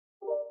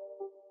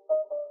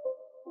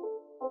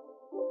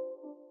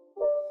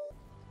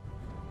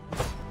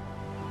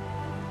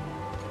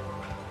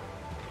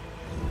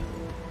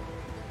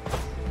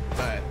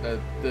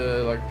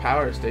The like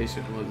power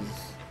station was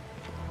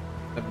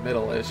the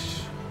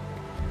middle-ish.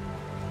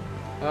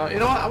 You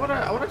know what?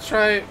 I wanna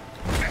try.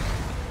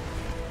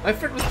 My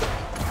friend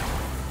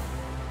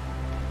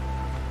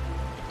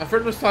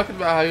was talking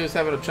about how he was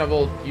having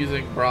trouble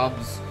using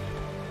Brahms'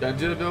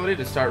 dungeon ability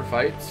to start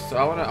fights, so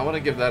I wanna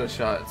give that a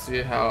shot and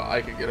see how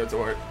I can get it to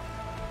work.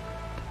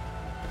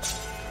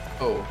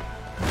 Oh.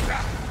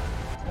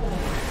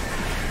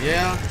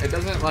 Yeah, it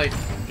doesn't like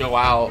go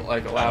out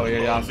like Alawi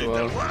or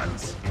Yasuo.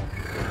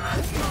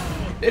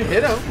 It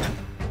hit him.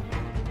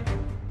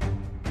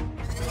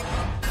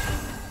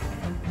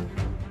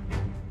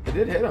 It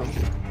did hit him.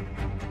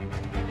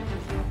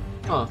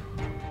 Huh.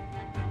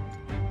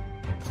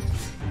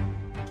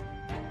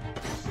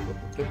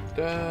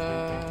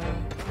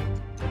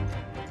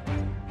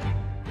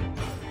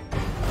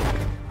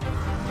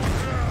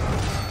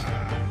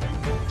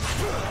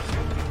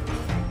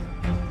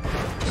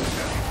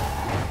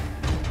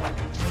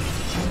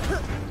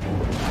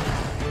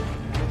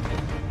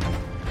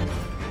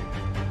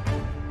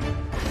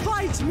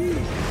 Fight me!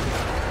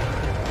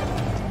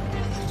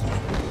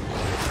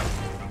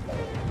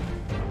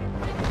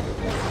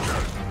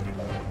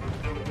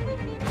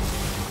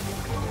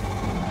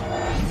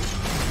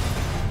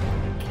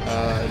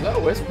 Is that a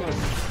wisp gonna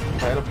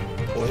fight him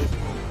poison?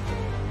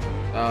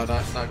 No,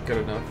 not good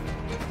enough.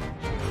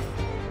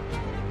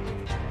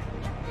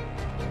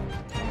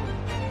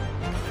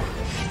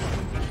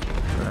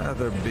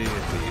 Rather be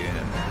at the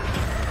end.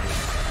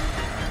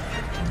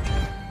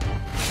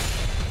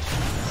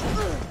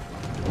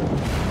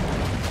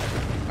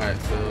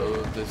 Alright, so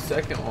the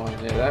second one,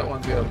 yeah, that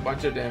one's got a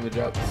bunch of damage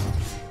ups.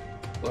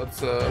 Let's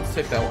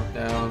take that one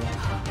down.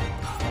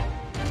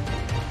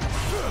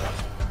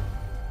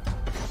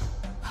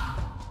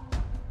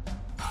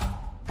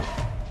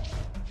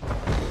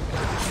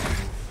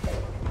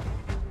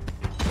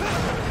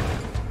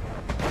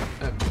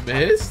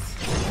 Missed?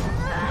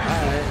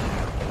 Alright.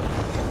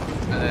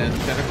 And then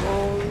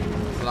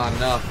tentacles? Not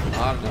enough.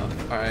 Not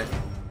enough. Alright.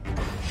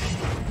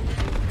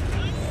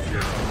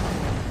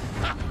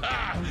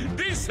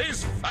 This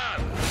is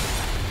fun!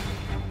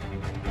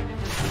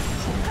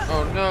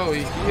 Oh no,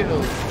 he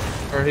healed.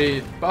 Or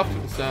he buffed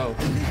himself.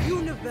 The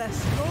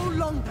universe no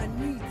longer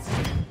needs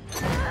you.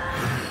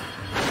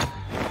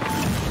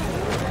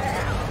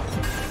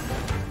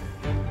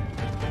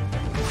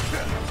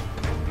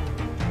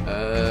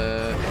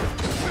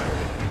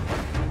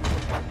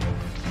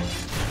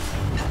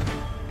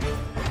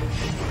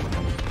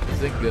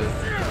 Good.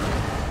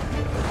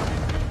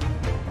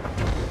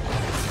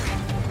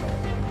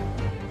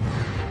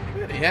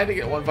 He had to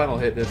get one final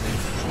hit, didn't he?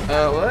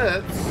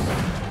 Let's.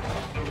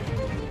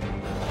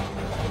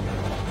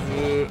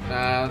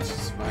 Nah, let's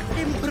just smack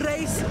him.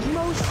 Embrace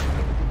motion.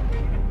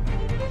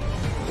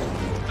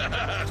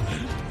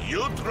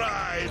 You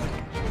tried!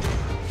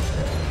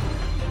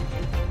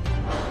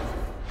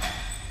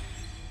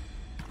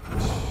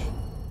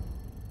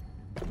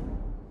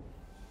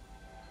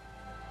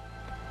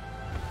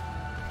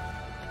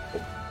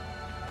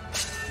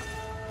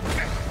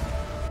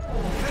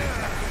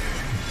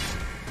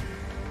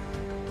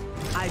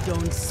 I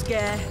don't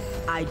scare,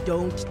 I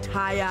don't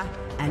tire,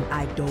 and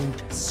I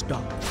don't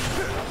stop.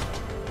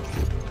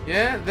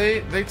 Yeah,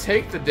 they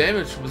take the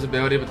damage from his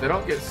ability, but they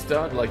don't get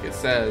stunned like it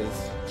says.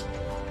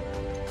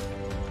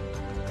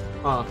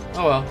 Huh.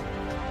 Oh well.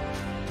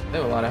 They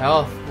have a lot of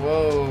health.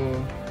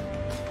 Whoa.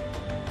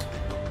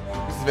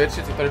 This advantage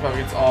hits 35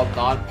 against all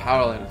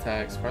non-power line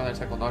attacks. Power line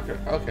attack will knock her.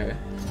 Okay.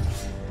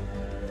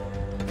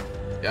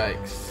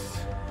 Yikes.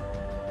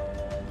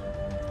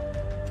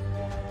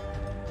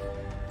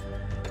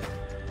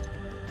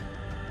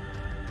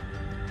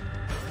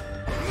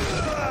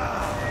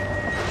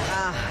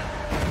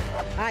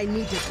 I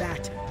needed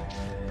that.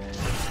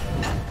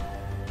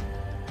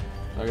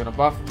 They're gonna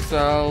buff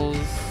themselves.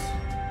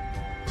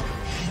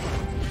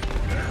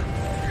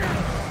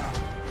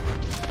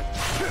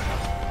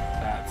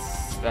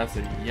 That's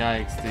a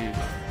yikes, dude.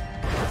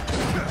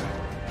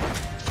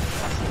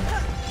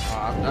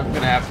 I'm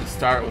gonna have to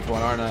start with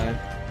one, aren't I?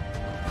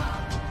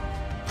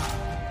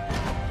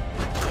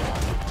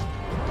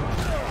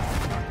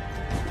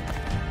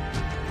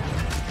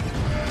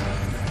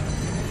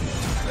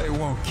 They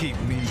won't keep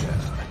me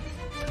down.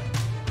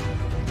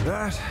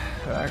 That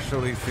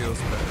actually feels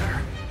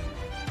better.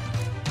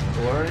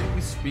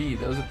 Blurring speed.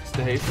 That was just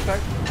the haste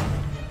effect?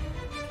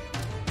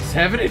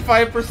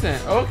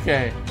 75%.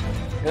 Okay.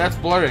 Yeah, that's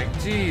blurring.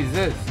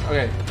 Jesus.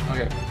 Okay.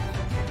 Okay.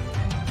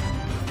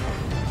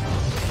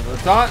 The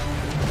taunt.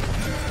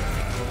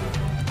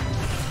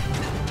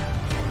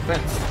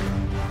 Fence.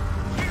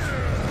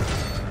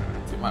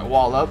 Get my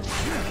wall up.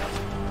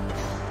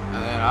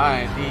 And then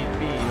I need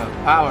me a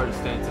power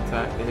stance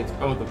attack that hits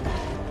both of them.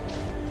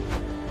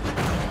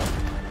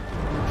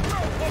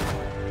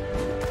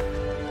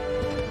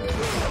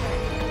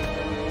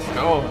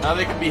 Oh, now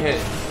they can be hit.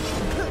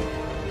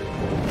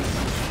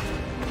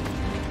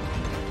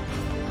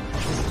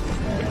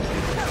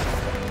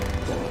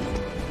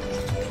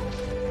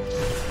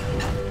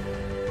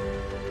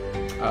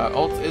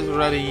 Ult is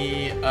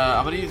ready.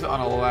 I'm gonna use it on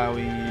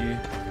Alawi.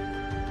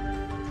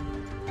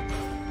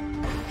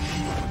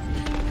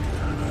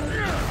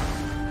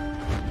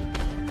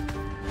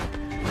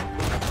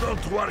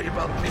 worry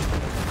about me.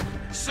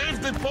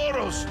 Save the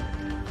Poros.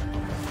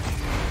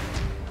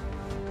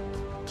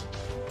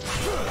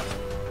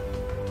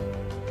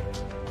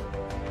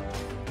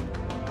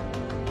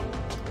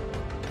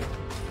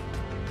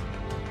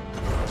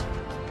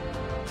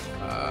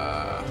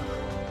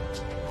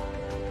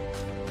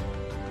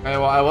 Okay,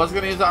 well, I was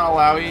gonna use it on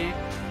Alawi,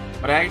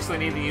 but I actually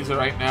need to use it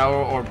right now,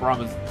 or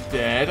Braum is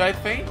dead, I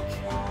think.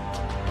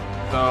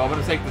 So I'm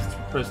gonna take this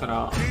person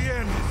out. The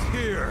end is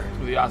here.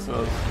 To the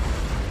Yasuos.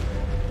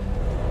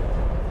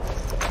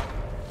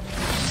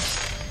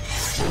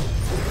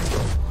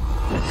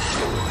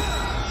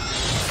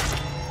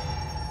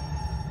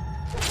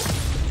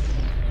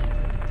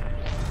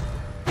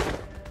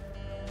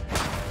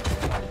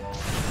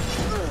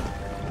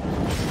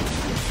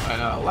 I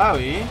know,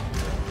 Alawi.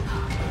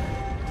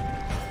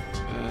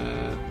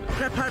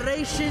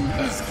 Preparation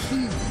is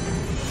key.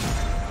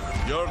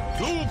 You're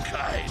too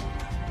kind.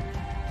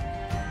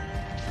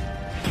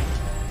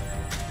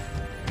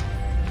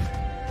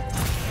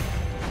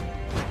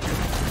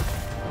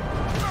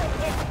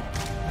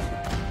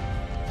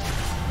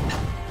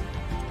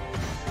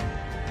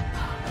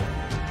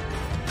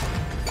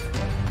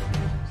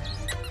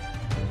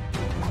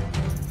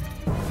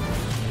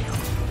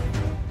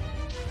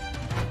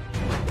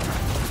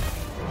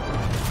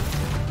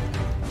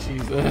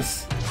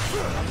 Jesus.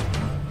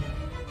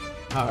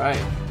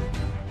 Alright.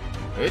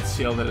 It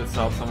shielded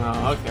itself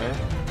somehow, okay.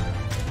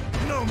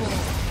 No more.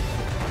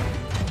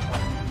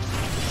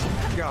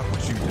 Got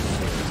what you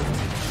deserve.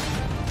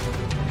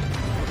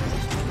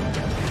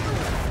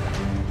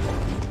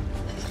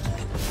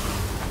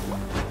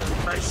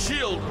 My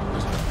shield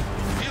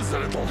feels a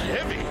little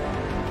heavy.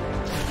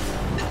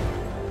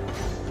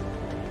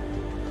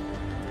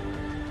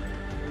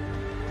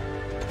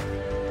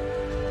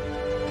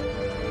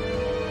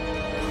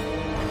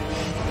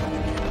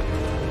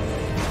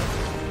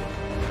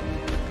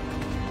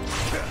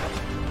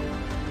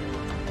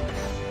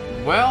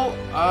 Well,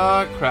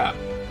 crap.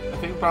 I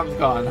think Braum's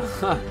gone.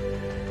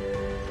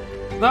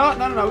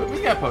 No,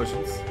 we got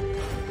potions.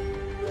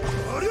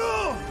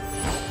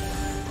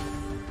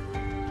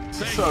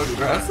 So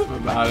aggressive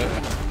about it.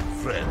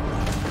 Friend,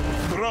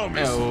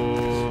 promise.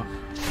 Oh.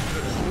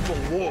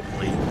 Little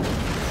wobbly.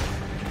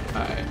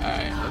 Alright,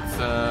 let's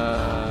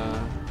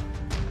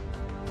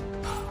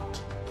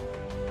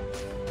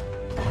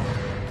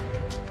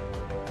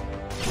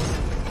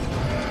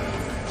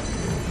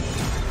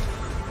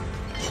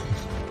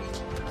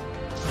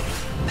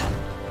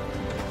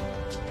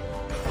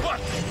What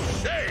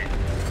shame!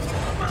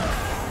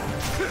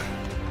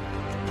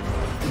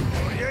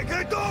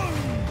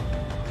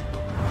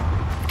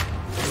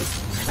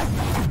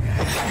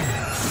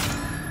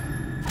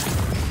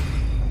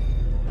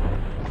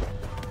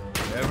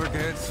 Never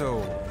gets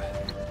old.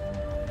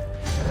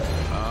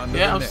 On to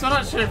yeah, the I'm next. still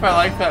not sure if I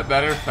like that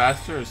better,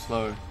 faster, or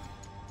slower.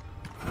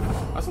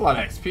 That's a lot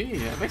of XP.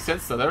 Yeah, it makes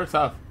sense though. They were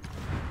tough.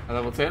 At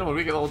level 10, what do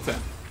we get level 10?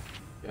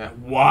 Yeah,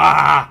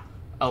 wow!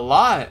 A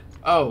lot!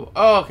 Oh,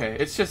 okay.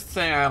 It's just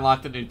saying I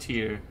unlocked a new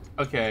tier.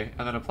 Okay,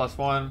 and then a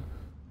 +1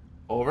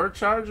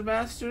 overcharge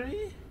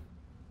mastery?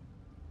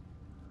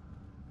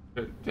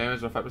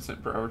 Damage by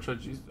 5% per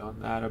overcharge used on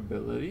that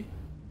ability.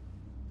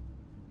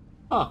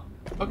 Huh.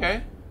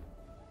 Okay.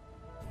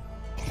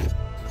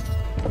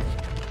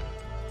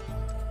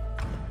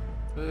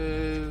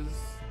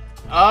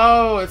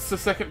 Oh, it's the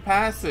second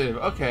passive.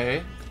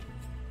 Okay.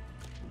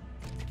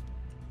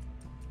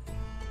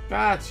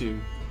 Got you.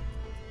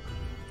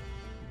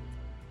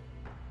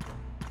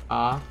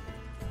 Can't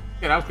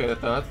upgrade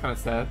it though. That's kind of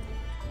sad.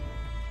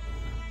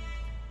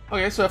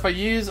 Okay, so if I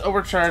use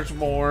overcharge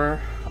more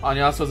on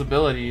Yasuo's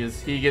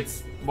abilities, he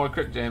gets more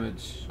crit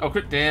damage. Oh,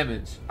 crit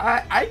damage.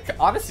 I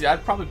honestly,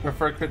 I'd probably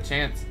prefer crit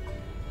chance.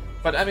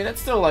 But I mean,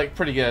 that's still like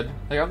pretty good.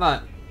 Like I'm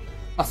not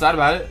sad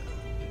about it.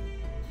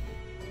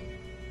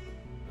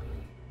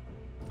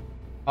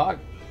 Fuck.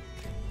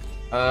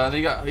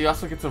 He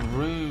also gets a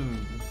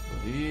rune.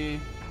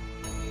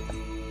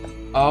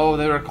 Oh,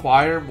 they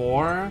require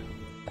more?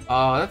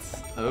 Oh,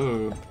 that's...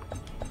 Oh.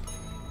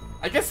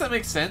 I guess that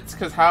makes sense,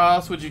 because how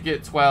else would you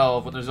get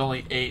 12 when there's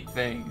only 8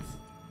 things?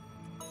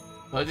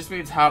 Well, it just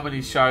means how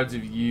many shards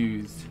you've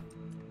used.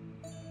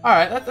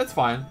 Alright, that's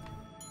fine.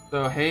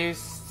 So,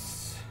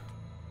 haste...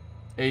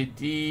 AD...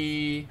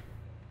 10%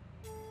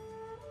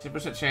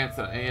 chance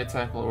that any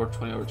attack will award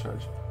 20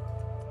 overcharge.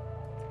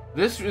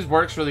 This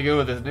works really good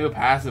with his new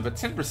passive, but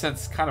 10%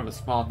 is kind of a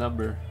small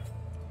number.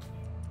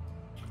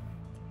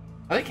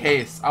 I think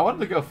haste. I wanted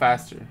to go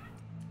faster.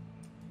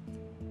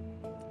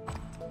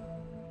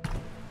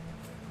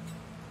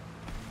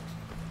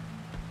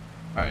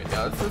 Alright,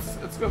 yeah,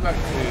 let's go back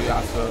to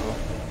Yasuo.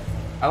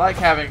 I like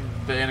having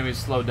the enemies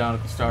slow down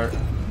at the start.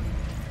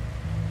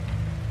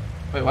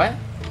 Wait, what?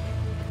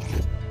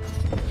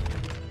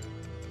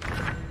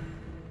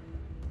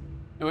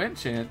 New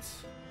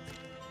enchants.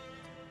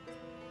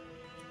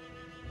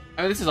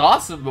 I mean, this is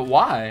awesome, but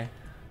why?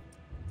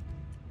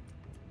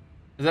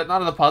 Is that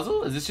not in the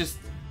puzzle? Is this just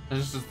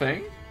a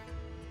thing?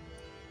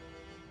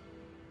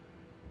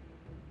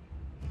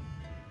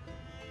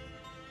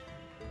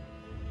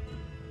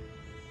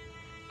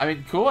 I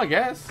mean, cool, I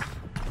guess.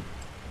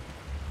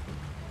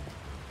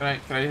 Can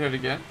I hear it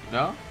again?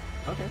 No?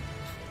 Okay.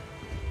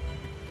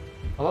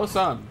 Hello,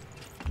 son.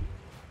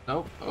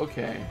 Nope.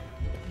 Okay.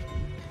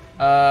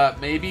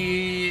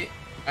 Maybe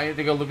I need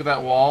to go look at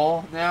that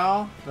wall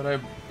now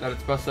that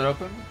it's busted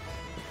open.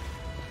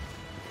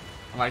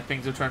 And, like,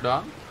 things are turned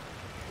on.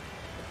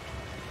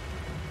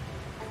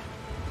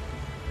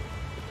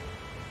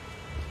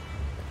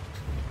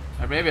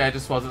 Or maybe I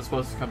just wasn't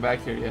supposed to come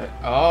back here yet.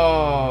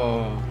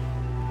 Oh.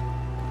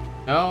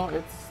 No,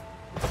 it's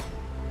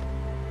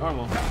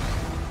normal.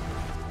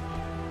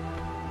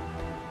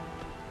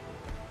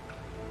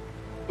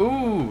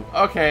 Ooh,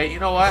 okay, you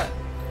know what?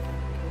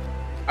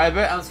 I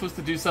bet I'm supposed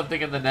to do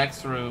something in the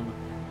next room,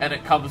 and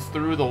it comes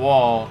through the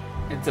wall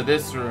into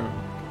this room,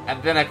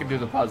 and then I can do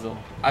the puzzle.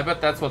 I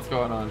bet that's what's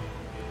going on.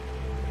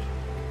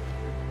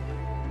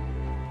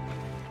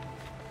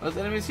 Those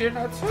enemies here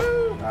now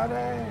too?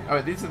 Oh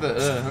wait, these are the,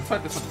 let's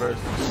fight this one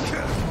first.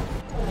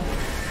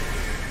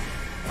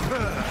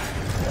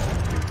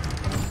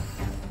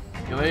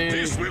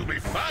 This will be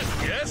fun,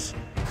 yes?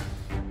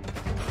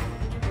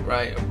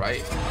 Right.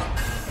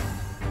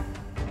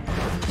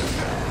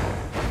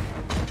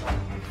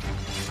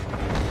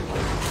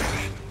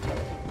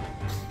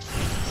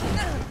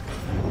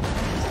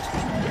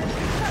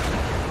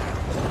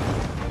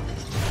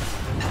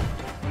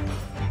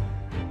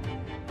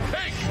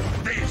 Take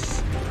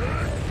this!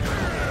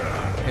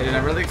 Hey, dude,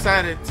 I'm really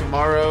excited.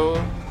 Tomorrow,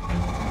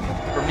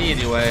 for me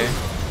anyway,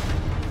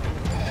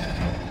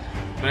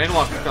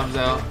 Planewalker comes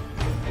out,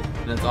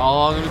 and that's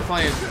all I'm gonna be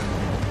playing for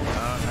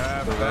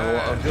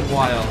a good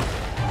while.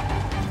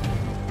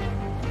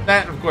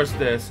 That, and of course,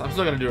 this. I'm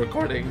still gonna do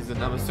recordings,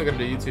 and I'm still gonna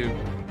do YouTube,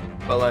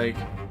 but like,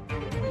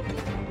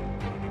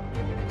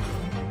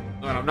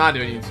 when I'm not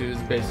doing YouTube,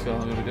 is basically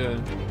all I'm gonna be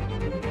doing.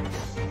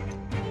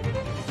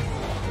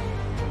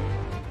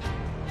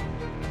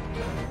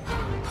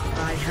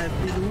 I have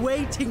been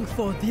waiting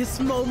for this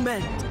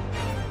moment.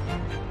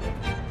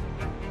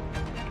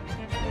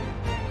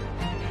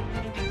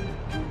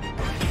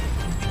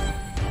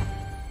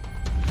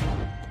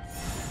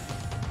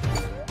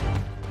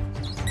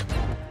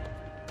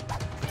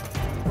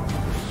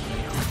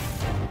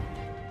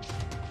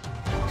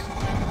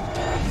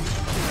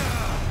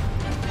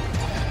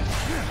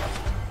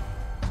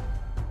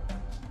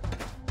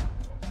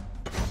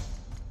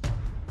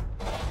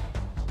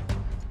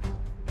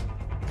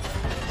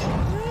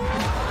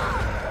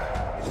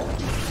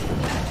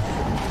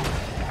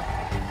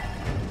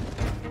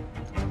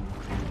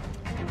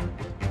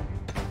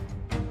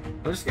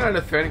 I'm just gonna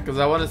defend because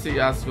I want to see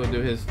Yasuo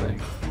do his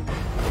thing.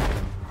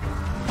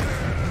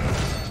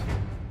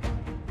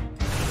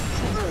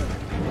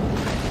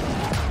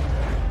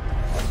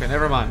 Okay,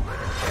 never mind.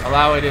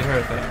 Alawi did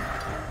her thing.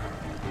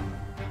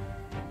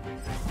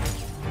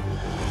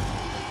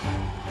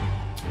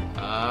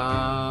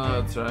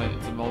 That's right.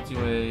 It's a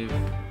multi-wave.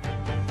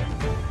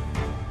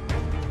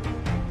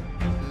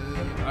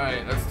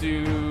 Alright, let's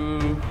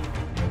do...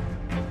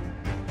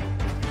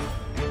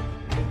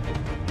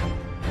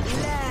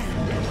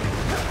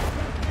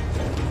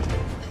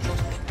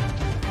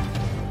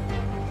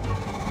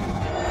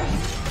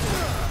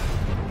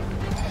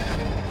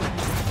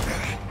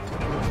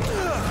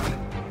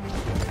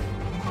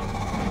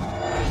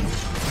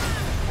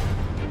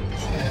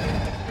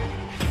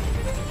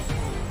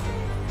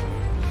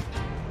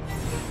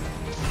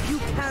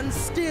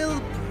 Still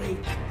break.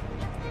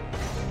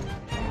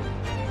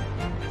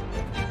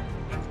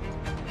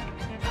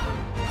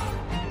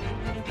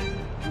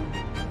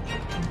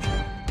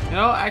 You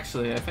know,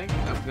 actually, I think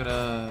I'm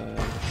gonna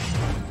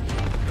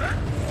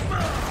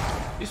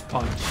just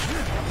punch.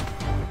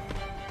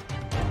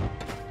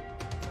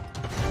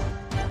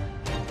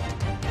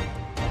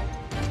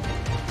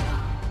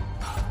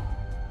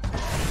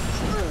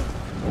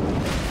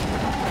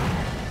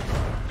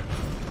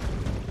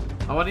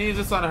 I want to use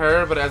this on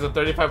her, but it has a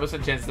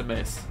 35% chance to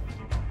miss.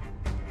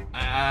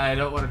 I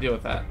don't want to deal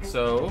with that,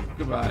 so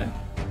goodbye.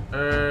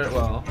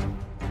 Well,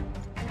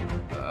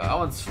 I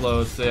want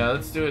slowed, so yeah,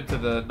 let's do it to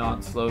the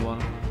non-slowed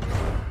one.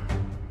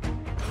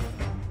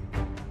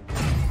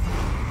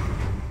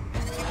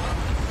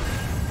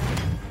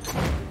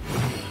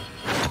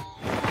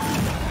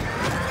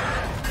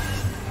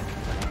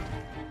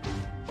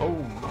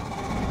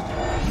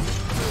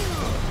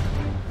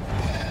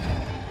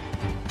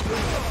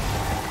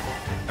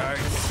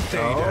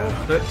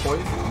 Crit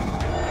poison?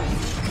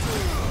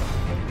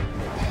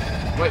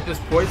 Wait, does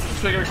poison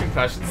trigger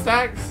concussion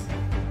stacks?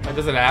 Like,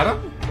 does it add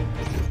them?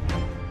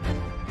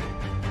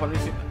 What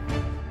is it?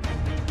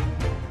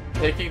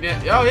 Taking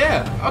damage? Oh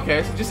yeah,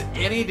 okay, so just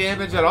any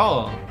damage at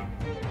all.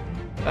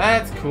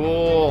 That's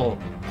cool.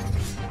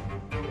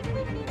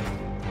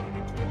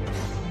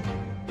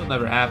 Still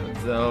never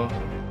happens though,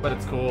 but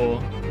it's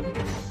cool.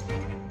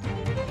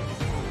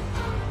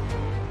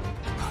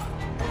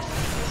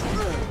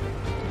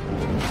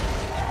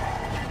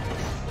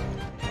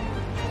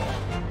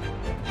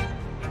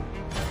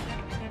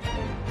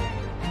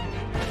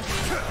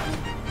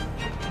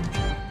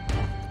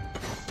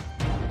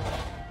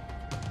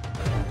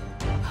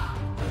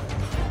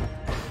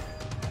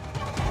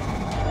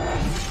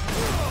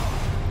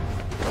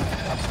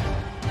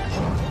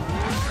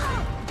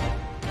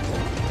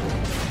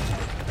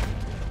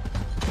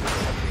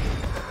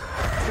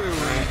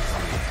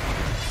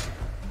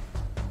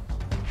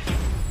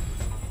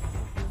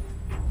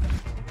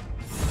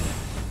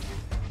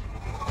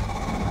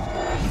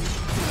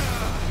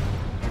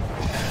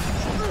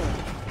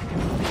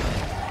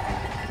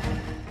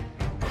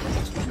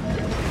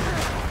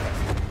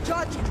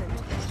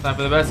 Time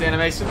for the best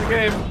animation in the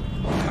game.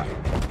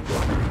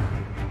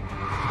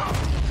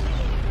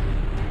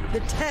 The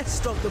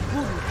test of the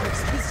bull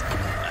is physical.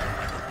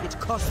 It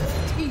costs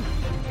teeth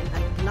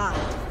and blood.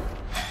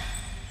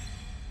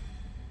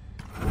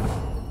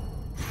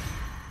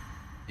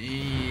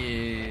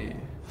 Yeah.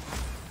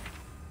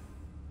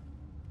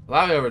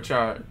 Lava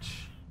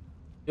overcharge.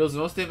 Deals the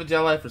most damage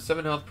ally for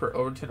 7 health per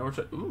over 10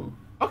 overcharge. Ooh.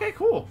 Okay,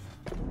 cool.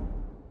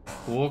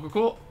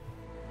 Cool.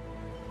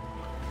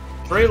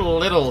 Very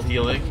little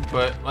healing,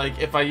 but like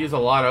if I use a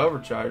lot of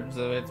overcharge,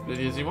 then it's an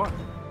easy one.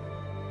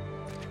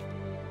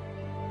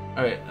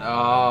 Alright,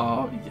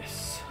 oh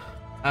yes.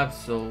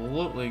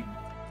 Absolutely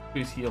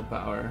increase heal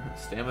power.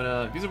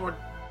 Stamina. These are more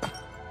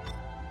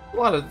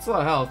it's a lot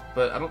of health,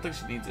 but I don't think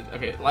she needs it.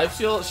 Okay, life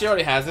steal, she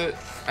already has it.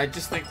 I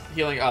just think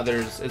healing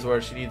others is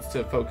where she needs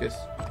to focus.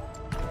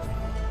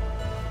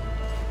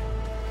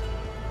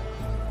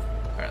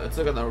 Alright, let's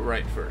look on the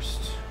right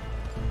first.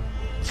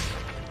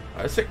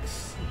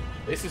 6.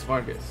 Basis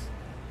Marcus.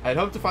 I had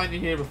hoped to find you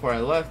here before I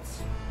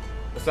left.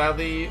 But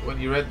sadly, when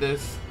you read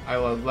this, I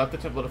will have left the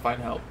temple to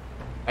find help.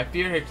 I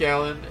fear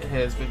Hekalan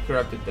has been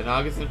corrupted. The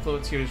Naga's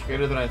influence here is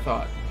greater than I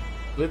thought.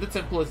 Leave the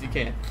temple as you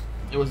can.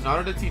 It was an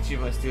honor to teach you,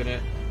 my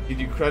student. You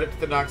do credit to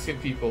the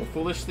Noxian people.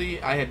 Foolishly,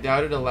 I had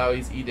doubted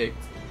Alawi's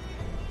edict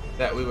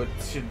that we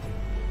should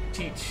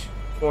teach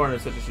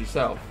foreigners such as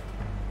yourself.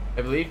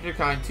 I believed your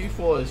kind too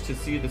foolish to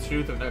see the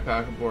truth of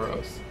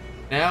Nakakaboros.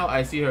 Now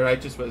I see her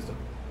righteous wisdom.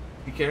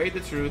 You carried the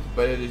truth,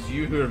 but it is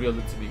you who revealed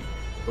it to me.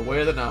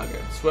 Beware the Naga.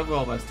 Swim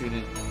well, my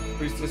student.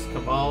 Priestess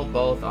Kamal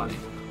Balathani.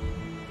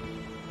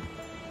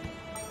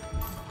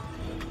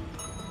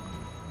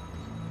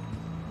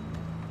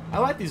 I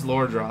like these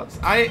lore drops.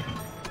 I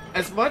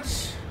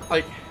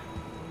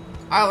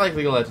like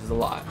League of Legends a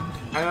lot.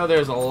 I know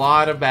there's a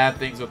lot of bad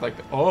things with like,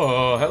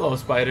 oh, hello,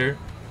 spider.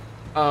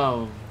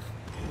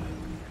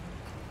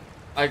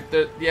 Like,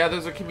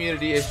 there's a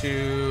community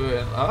issue,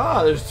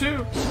 and there's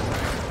 2.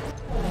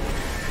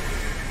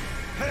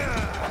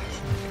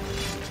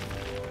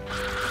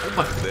 Oh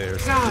my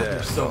god,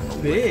 they're so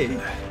big.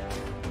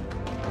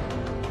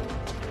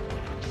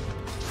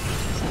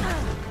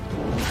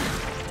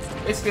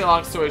 Basically,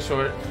 long story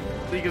short,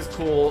 League is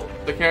cool,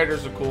 the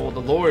characters are cool,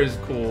 the lore is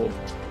cool.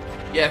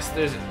 Yes,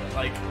 there's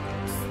like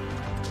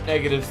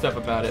negative stuff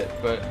about it,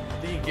 but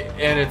League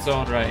in its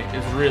own right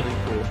is really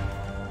cool.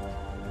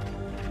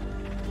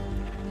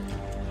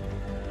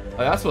 Oh,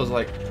 that was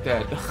like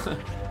dead.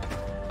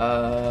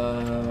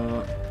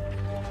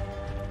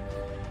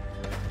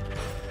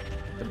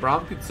 The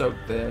Braum could soak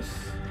this.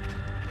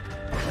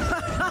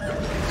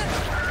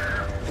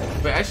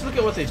 Wait, I should look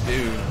at what they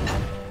do.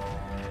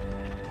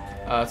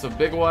 So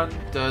big one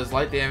does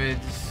light damage.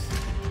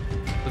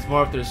 Does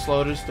more if they're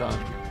slowed or stunned.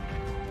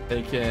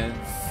 They can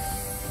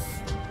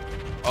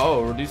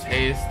reduce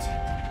haste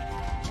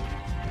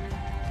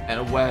and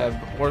a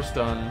web or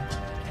stun.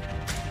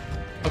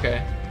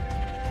 Okay.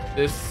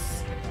 They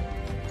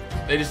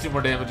just do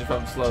more damage if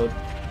I'm slowed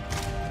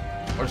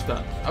or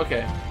stunned.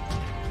 Okay.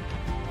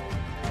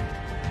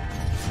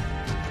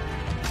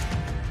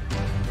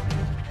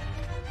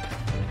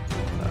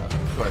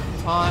 Go ahead and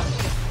taunt.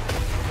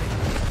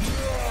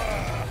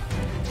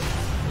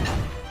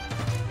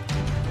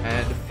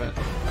 And defend.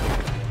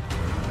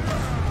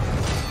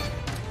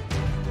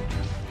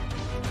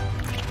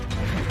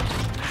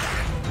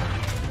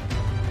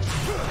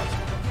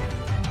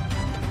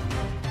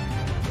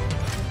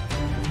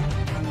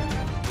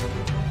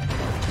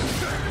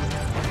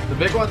 The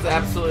big one's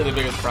absolutely the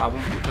biggest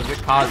problem because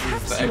it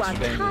causes the extra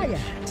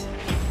damage.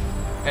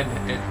 And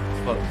it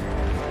explodes.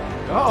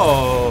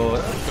 Oh,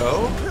 let's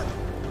go.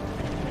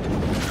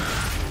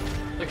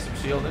 Like some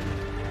shielding.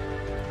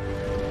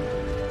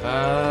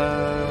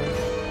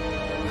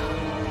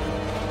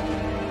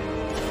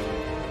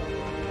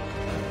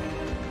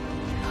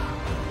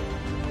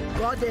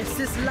 Goddess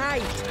is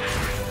light.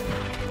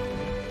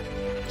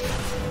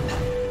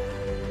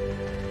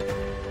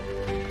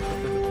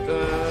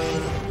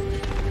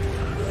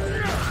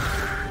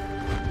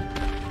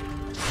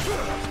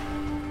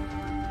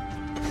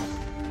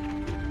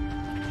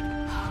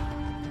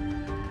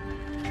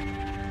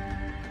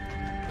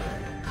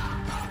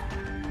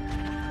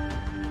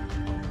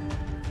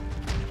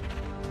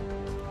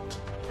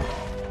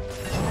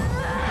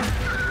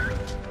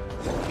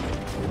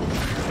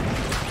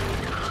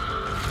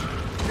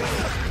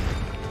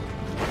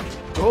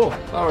 Cool,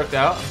 that worked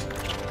out.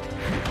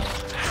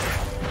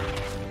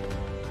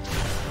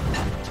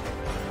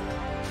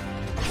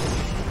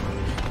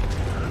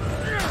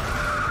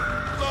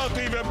 Not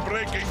even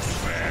breaking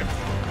sand.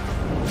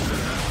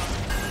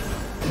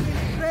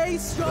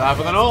 Stop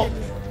with an ult.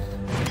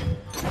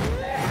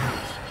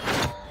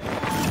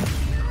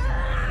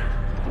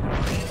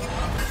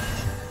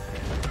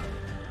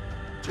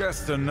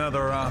 Just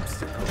another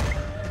obstacle.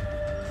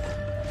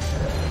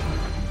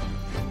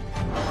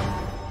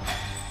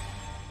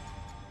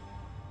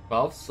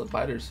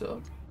 Spider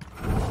silk.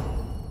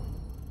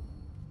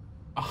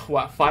 Oh,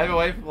 what? 5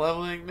 away from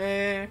leveling?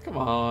 Man, come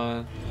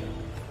on.